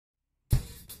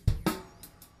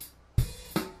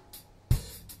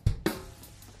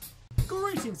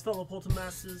Greetings, fellow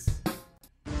Poltermasters.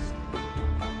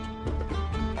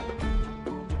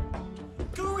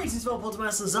 Greetings, fellow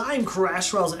Poltermasters. I'm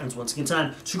Crash Rails, and it's once again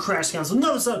time to crash down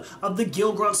another episode of the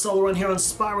Gill Grunt solo run here on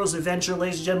Spyros Adventure.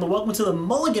 Ladies and gentlemen, welcome to the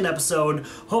Mulligan episode.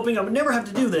 Hoping I would never have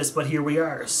to do this, but here we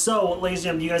are. So, ladies and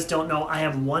gentlemen, you guys don't know, I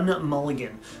have one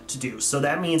mulligan to do. So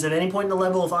that means at any point in the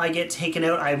level, if I get taken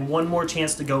out, I have one more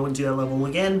chance to go into that level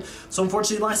again. So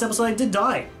unfortunately, last episode I did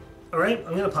die. Alright,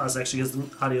 I'm going to pause actually because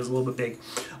the audio is a little bit big.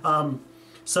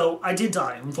 So I did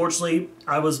die. Unfortunately,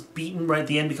 I was beaten right at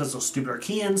the end because of those stupid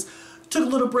Archeans. Took a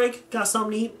little break, got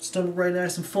something to eat, stomach right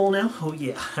nice and full now. Oh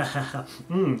yeah.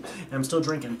 And I'm still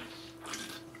drinking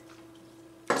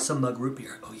some mug root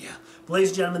beer. Oh yeah. But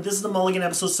ladies and gentlemen, this is the Mulligan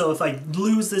episode, so if I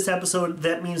lose this episode,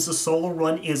 that means the solo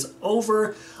run is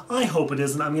over. I hope it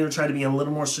isn't. I'm going to try to be a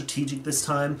little more strategic this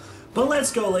time. But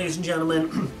let's go, ladies and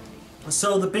gentlemen.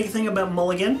 So the big thing about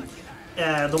Mulligan,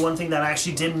 the one thing that I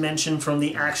actually did mention from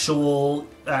the actual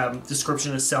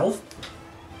description itself,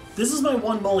 this is my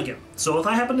one mulligan. So if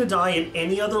I happen to die in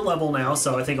any other level now,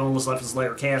 so I think all that's left is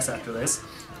Layer Chaos after this,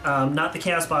 not the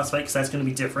Chaos boss fight because that's going to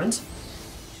be different,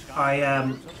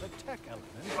 I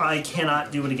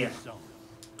cannot do it again.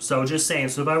 So just saying,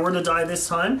 so if I were to die this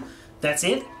time, that's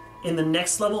it. In the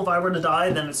next level, if I were to die,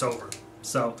 then it's over.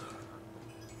 So,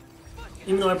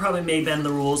 even though I probably may bend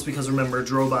the rules, because remember,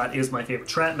 Drobot is my favorite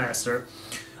trap master,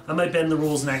 I might bend the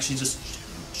rules and actually just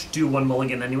do one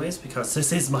mulligan anyways, because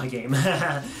this is my game.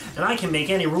 And I can make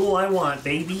any rule I want,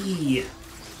 baby!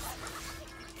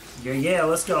 Yeah,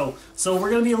 let's go. So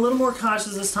we're going to be a little more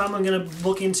cautious this time. I'm going to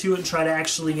look into it and try to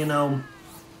actually, you know,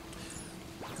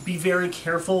 be very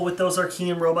careful with those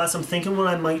Archean robots. I'm thinking what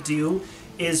I might do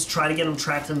is try to get them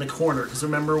trapped in the corner, because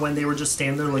remember when they were just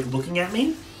standing there like looking at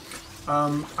me?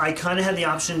 I kind of had the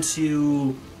option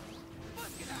to,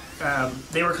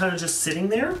 they were kind of just sitting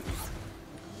there,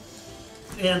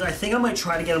 and I think I might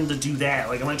try to get them to do that.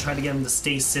 Like, I might try to get them to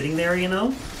stay sitting there, you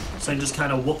know, so I can just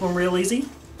kind of whoop them real easy.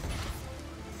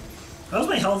 How's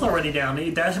my health already down?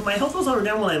 My health was already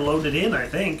down when I loaded in, I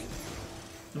think,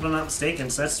 if I'm not mistaken,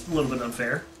 so that's a little bit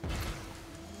unfair.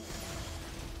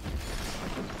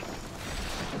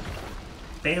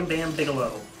 Bam, bam,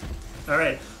 Bigelow.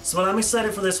 Alright, so I'm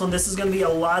excited for this one. This is going to be a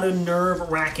lot of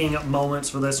nerve-wracking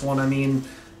moments for this one. I mean,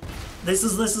 this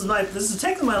is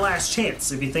technically my last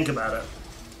chance, if you think about it.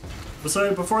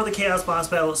 So before the Chaos boss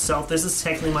battle itself, this is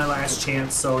technically my last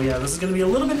chance. So yeah, this is going to be a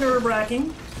little bit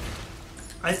nerve-wracking.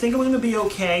 I think I'm going to be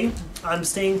okay. I'm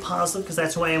staying positive because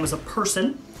that's who I am as a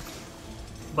person.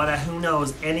 But who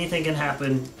knows, anything can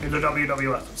happen in the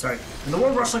WWF. Sorry, in the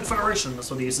World Wrestling Federation.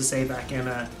 That's what they used to say back in,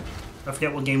 I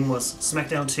forget what game it was,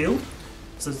 SmackDown 2? It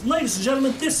says, ladies and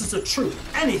gentlemen, this is the truth.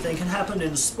 Anything can happen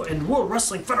in World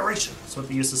Wrestling Federation. That's what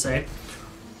they used to say.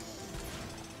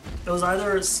 It was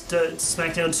either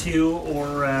SmackDown 2 or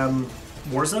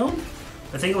Warzone?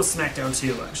 I think it was SmackDown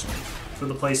 2, actually, for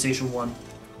the PlayStation 1.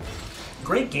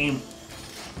 Great game.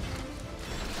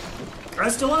 I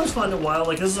still always find it wild.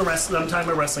 Like, this is a wrestling. I'm talking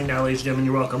about wrestling now, ladies and gentlemen.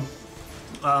 You're welcome.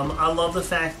 I love the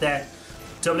fact that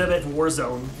WWF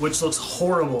Warzone, which looks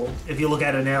horrible if you look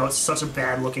at it now, it's such a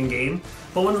bad looking game,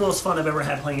 but one of the most fun I've ever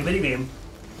had playing a video game,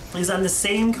 is on the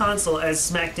same console as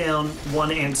SmackDown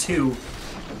 1 and 2.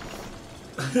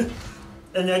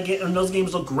 and those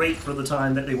games look great for the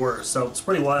time that they were, so it's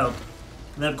pretty wild.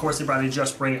 And then of course they probably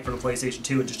just bring it for the PlayStation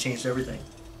 2 and just changed everything.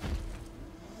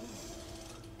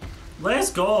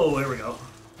 Let's go! Here we go.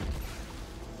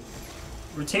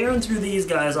 We're tearing through these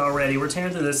guys already. We're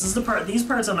tearing through this. This is the part. These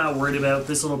parts I'm not worried about.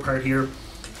 This little part here.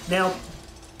 Now,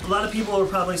 a lot of people are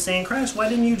probably saying, Crash, why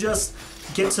didn't you just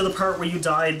get to the part where you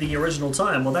died the original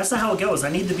time? Well, that's not how it goes. I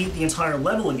need to beat the entire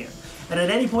level again. And at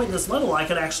any point in this level, I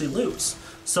could actually lose.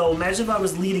 So imagine if I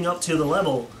was leading up to the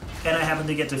level and I happened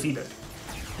to get defeated.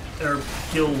 Or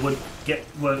Gill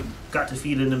got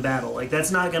defeated in battle. Like,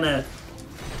 that's not a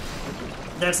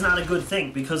good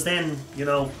thing, because then, you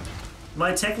know,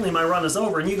 technically my run is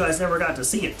over and you guys never got to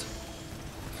see it.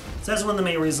 So that's one of the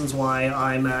main reasons why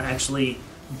I'm actually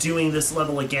doing this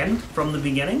level again from the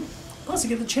beginning. Plus I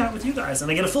get to chat with you guys and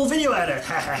I get a full video at it.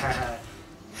 Ha ha ha ha.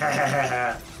 Ha ha ha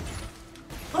ha.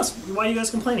 Plus, why are you guys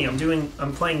complaining?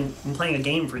 I'm playing a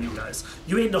game for you guys.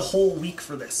 You waited a whole week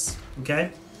for this,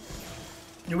 okay?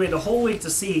 You waited a whole week to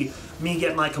see me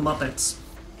get my comeuppance.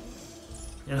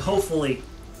 And hopefully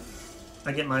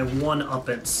I get my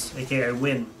one-uppance, aka I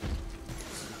win.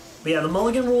 But yeah, the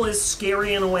mulligan rule is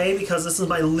scary in a way because this is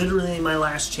literally my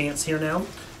last chance here now.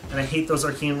 And I hate those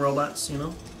Archean robots, you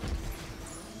know?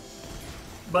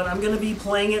 But I'm going to be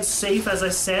playing it safe, as I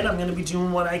said. I'm going to be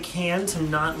doing what I can to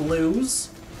not lose,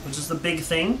 which is the big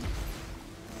thing.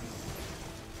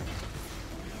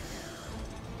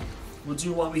 We'll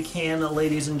do what we can,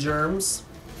 ladies and germs.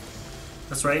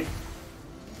 That's right.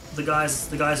 The guys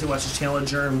who watch this channel are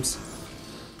germs.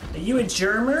 Are you a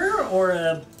germer or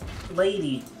a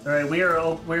lady? All right,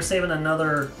 we're saving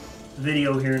another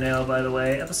video here now. By the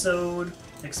way, episode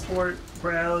export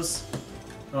browse.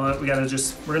 Oh, we're gonna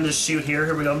just shoot here.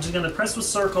 Here we go. I'm just gonna press the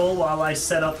circle while I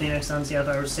set up the next unsee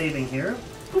hour saving here.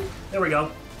 Boop, there we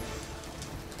go.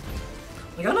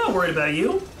 Like, I'm not worried about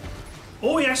you.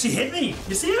 Oh, he actually hit me.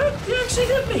 You see it? He actually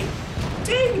hit me.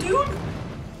 Dang, dude.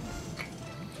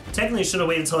 Technically, I should have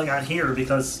waited until I got here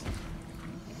because,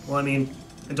 well, I mean,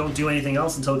 I don't do anything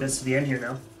else until it gets to the end here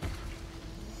now.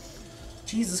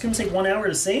 Jeez, it's gonna take 1 hour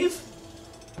to save?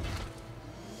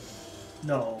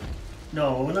 No.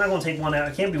 No, we're not gonna take 1 hour.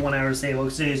 It can't be 1 hour to save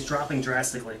because it's dropping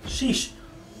drastically. Sheesh.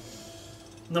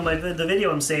 No, the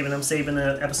video I'm saving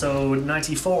episode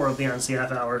 94 of the unsee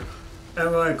half hour. And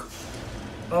I'm like,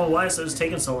 oh, why is it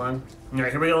taking so long?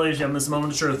 Alright, here we go, ladies and gentlemen. This is the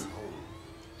moment of truth.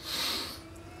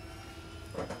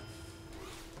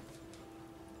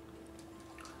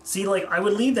 See, like, I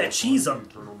would leave that cheese up.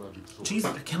 Cheese,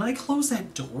 can I close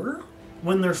that door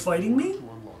when they're fighting me?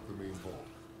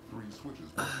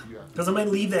 Because I might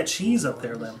leave that cheese up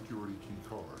there then.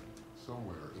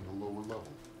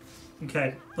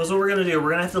 Okay, that's what we're gonna do.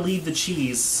 We're gonna have to leave the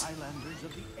cheese.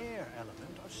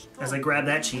 As I grab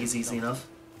that cheese easy enough.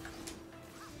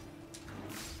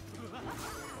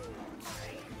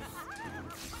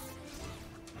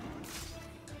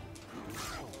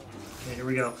 Okay, here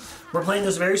we go. We're playing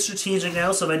this very strategic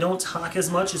now, so if I don't talk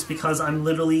as much, it's because I'm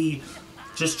literally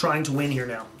just trying to win here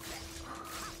now.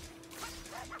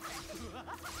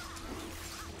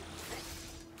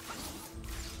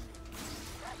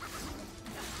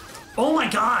 Oh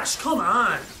my gosh, come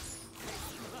on!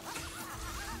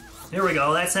 Here we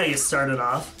go, that's how you start it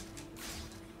off.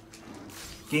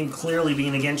 Game clearly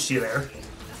being against you there.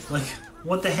 Like,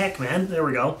 what the heck, man? There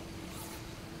we go.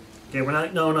 Okay, we're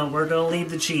not, no, we're gonna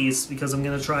leave the cheese because I'm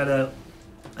gonna try to,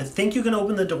 I think you can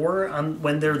open the door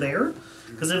when they're there.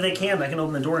 Because if they can, I can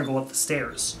open the door and go up the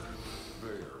stairs.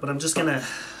 But I'm just gonna,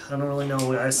 I don't really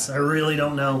know, guys. I really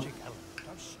don't know.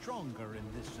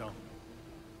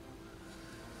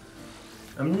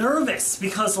 I'm nervous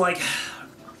because, like,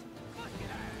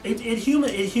 it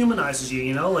humanizes you,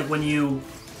 you know? Like, when you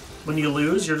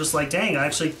lose, you're just like, dang, I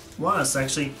actually lost. I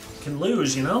actually can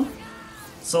lose, you know?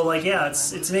 So, like, yeah,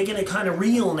 it's making it kind of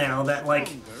real now that, like,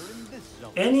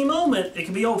 any moment it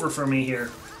can be over for me here,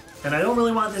 and I don't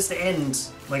really want this to end.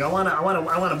 Like, I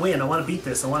wanna win. I wanna beat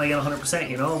this. I wanna get 100%.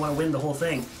 You know, I wanna win the whole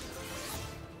thing.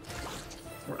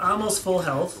 We're almost full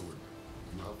health.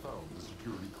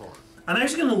 I'm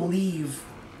actually gonna leave.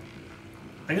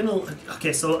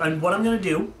 Okay, so what I'm gonna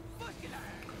do.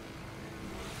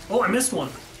 Oh, I missed one.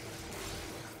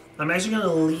 I'm actually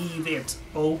gonna leave it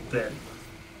open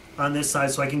on this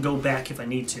side so I can go back if I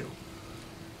need to.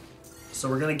 So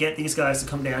we're gonna get these guys to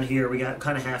come down here. We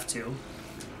kind of have to.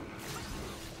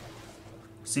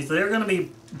 See, so they're gonna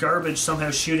be garbage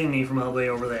somehow shooting me from all the way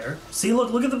over there. See,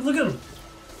 look at them.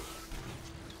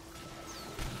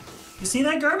 You see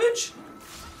that garbage?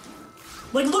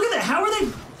 Like, look at that. How are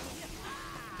they?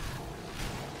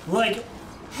 Like,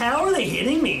 how are they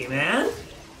hitting me, man?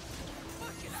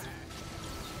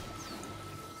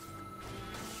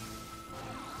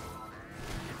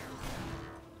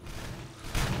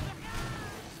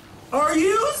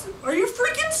 Are you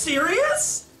freaking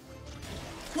serious?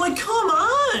 Like, come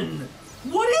on!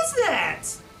 What is that?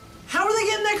 How are they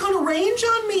getting that kind of range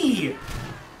on me?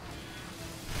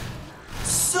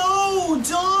 So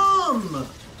dumb!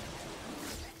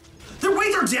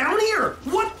 Wait, they're down here!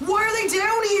 What? Why are they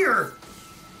down here?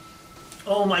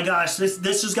 Oh my gosh, this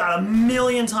just got a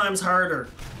million times harder.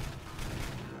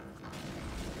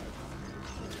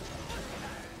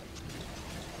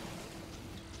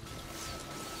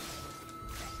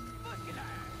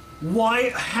 Why?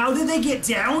 How did they get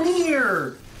down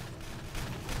here?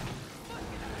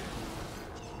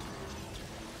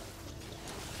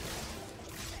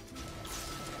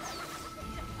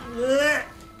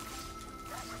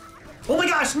 Oh my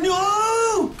gosh,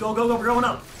 no! Go, we're going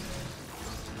up.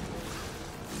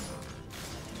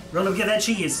 Run up, get that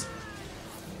cheese.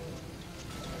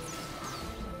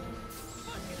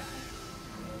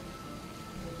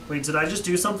 Wait, did I just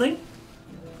do something?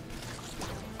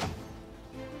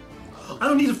 I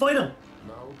don't need to fight him.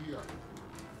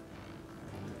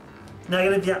 Now I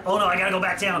gotta, yeah. Oh no, I gotta go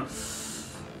back down.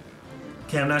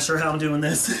 Okay, I'm not sure how I'm doing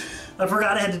this. I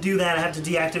forgot I had to do that. I had to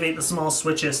deactivate the small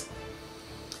switches.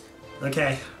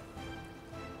 Okay.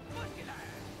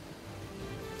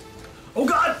 Oh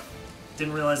god!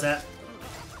 Didn't realize that.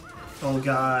 Oh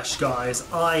gosh,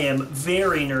 guys, I am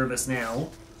very nervous now.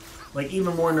 Like,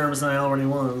 even more nervous than I already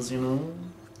was, you know?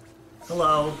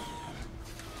 Hello.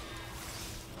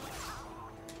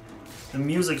 The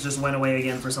music just went away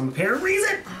again for some apparent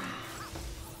reason!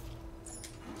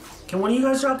 Can one of you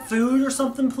guys drop food or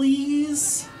something,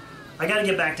 please? I gotta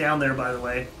get back down there, by the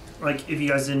way. Like, if you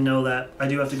guys didn't know that, I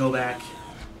do have to go back.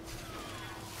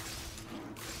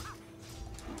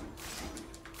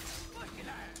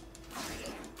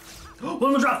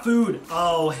 One will drop food!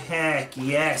 Oh, heck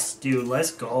yes, dude.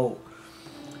 Let's go.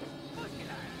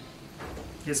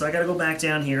 Okay, so I gotta go back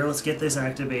down here. Let's get this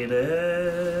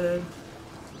activated.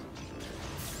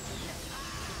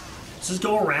 Let's just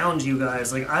go around, you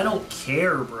guys. Like, I don't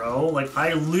care, bro. Like,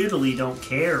 I literally don't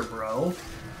care, bro.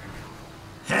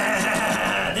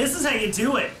 This is how you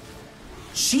do it.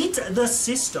 Cheat the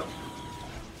system.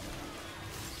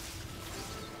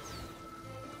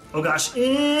 Oh, gosh.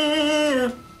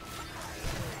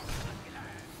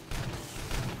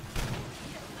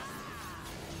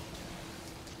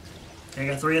 I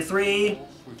got 3 of 3.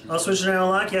 I'll switch it down a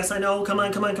lock. Yes, I know. Come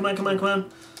on, come on, come on, come on, come on.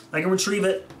 I can retrieve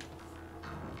it.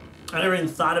 I never even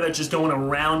thought about just going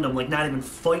around them, like not even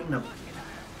fighting them.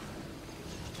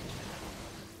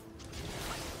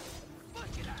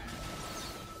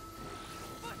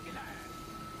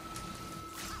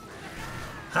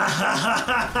 Ha ha ha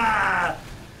ha ha!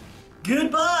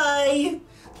 Goodbye!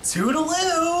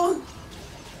 Toodaloo!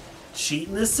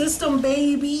 Cheating the system,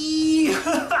 baby!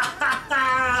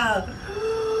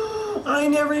 I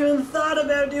never even thought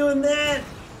about doing that!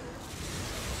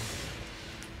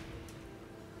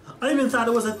 I even thought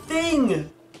it was a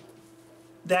thing!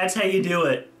 That's how you do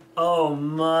it. Oh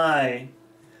my.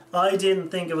 I didn't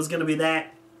think it was gonna be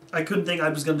that. I couldn't think I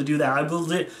was gonna do that. I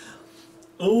believed it.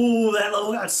 Oh, that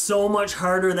level got so much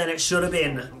harder than it should have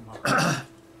been.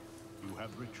 You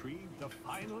have retrieved the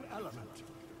final element,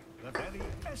 the very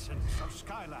essence of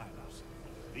Skylanders,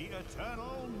 the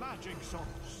eternal magic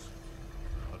source.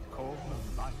 The core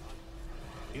of light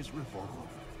is reborn.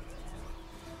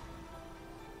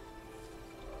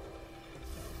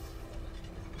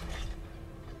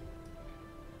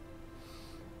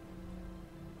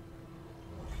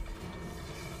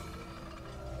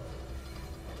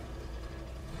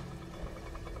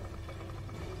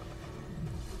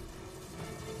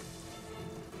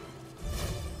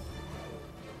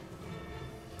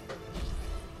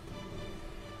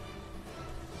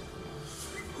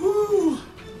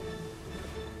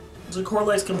 So core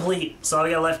light's complete, so all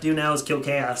we got left to do now is kill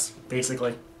Kaos,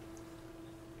 basically.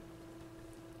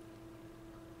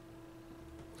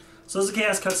 So there's a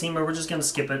Kaos cutscene, but we're just gonna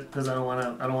skip it because I don't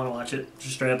wanna watch it.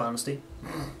 Just straight up honesty.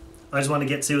 I just want to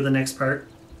get to the next part,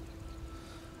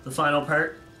 the final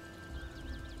part.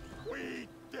 We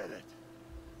did it!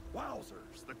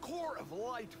 Wowzers! The core of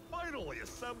light finally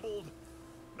assembled.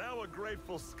 Now a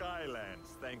grateful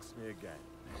Skylands thanks me again,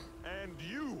 and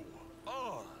you.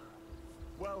 Oh,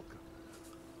 welcome.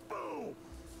 Boom!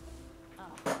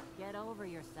 Oh, get over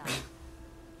yourself.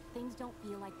 Things don't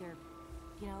feel like they're,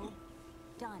 you know,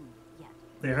 done yet.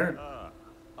 They aren't.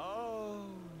 Oh,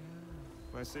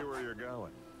 yeah. I see where you're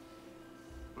going.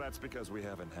 That's because we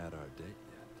haven't had our date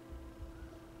yet.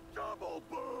 Double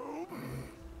boom!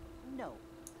 No,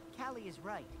 Callie is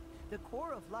right. The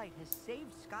core of light has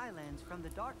saved Skylands from the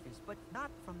darkness, but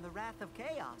not from the wrath of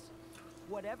Kaos.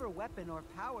 Whatever weapon or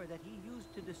power that he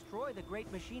used to destroy the great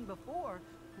machine before,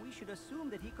 we should assume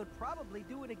that he could probably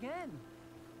do it again.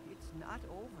 It's not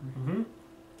over. Mm-hmm.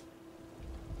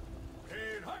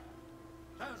 Head hut!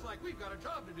 Sounds like we've got a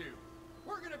job to do.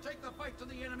 We're gonna take the fight to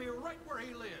the enemy right where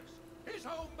he lives. His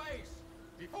home base.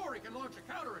 Before he can launch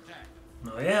a counterattack.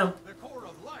 Oh yeah. The core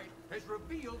of light has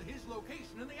revealed his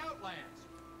location in the Outlands.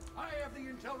 I have the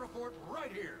intel report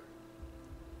right here.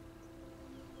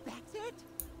 That's it?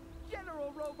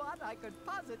 General Robot, I could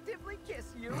positively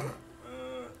kiss you.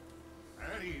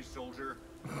 At ease, soldier.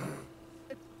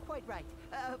 Quite right.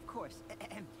 Of course.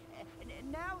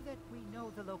 Now that we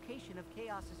know the location of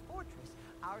Kaos's fortress,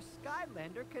 our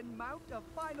Skylander can mount a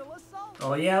final assault.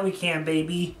 Oh yeah, we can,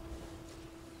 baby.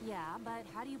 Yeah, but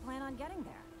how do you plan on getting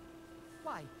there?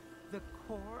 Why, the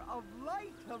core of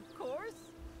light, of course.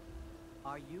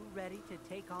 Are you ready to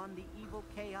take on the evil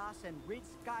Kaos and rid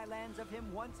Skylands of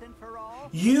him once and for all?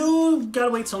 You gotta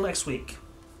wait till next week.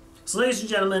 So ladies and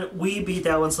gentlemen, we beat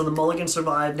that one, so the Mulligan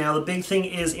survived. Now the big thing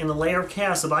is, in the layer of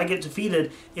Chaos, if I get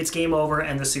defeated, it's game over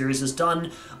and the series is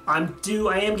done. I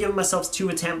am giving myself two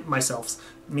attempts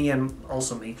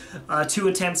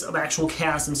of actual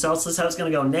Chaos themselves. So this is how it's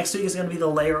going to go. Next week is going to be the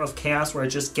layer of Chaos, where I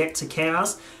just get to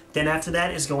Chaos. Then after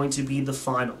that is going to be the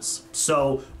finals.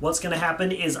 So what's going to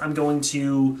happen is I'm going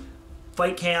to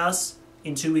fight Kaos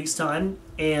in 2 weeks' time,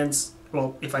 and,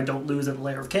 well, if I don't lose at the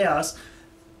Lair of Chaos,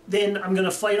 then I'm going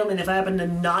to fight him, and if I happen to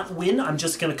not win, I'm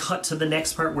just going to cut to the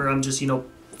next part where I'm just, you know,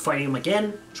 fighting him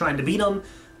again, trying to beat him,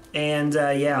 and,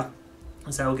 yeah.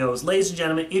 That's how it goes. Ladies and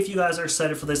gentlemen, if you guys are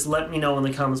excited for this, let me know in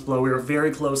the comments below. We are very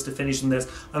close to finishing this.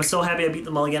 I'm so happy I beat the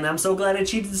mulligan. I'm so glad I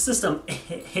cheated the system.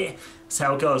 That's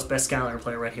how it goes. Best Skylander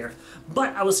player right here.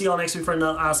 But I will see you all next week for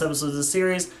another awesome episode of the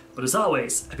series. But as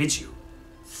always, I bid you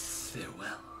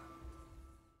farewell.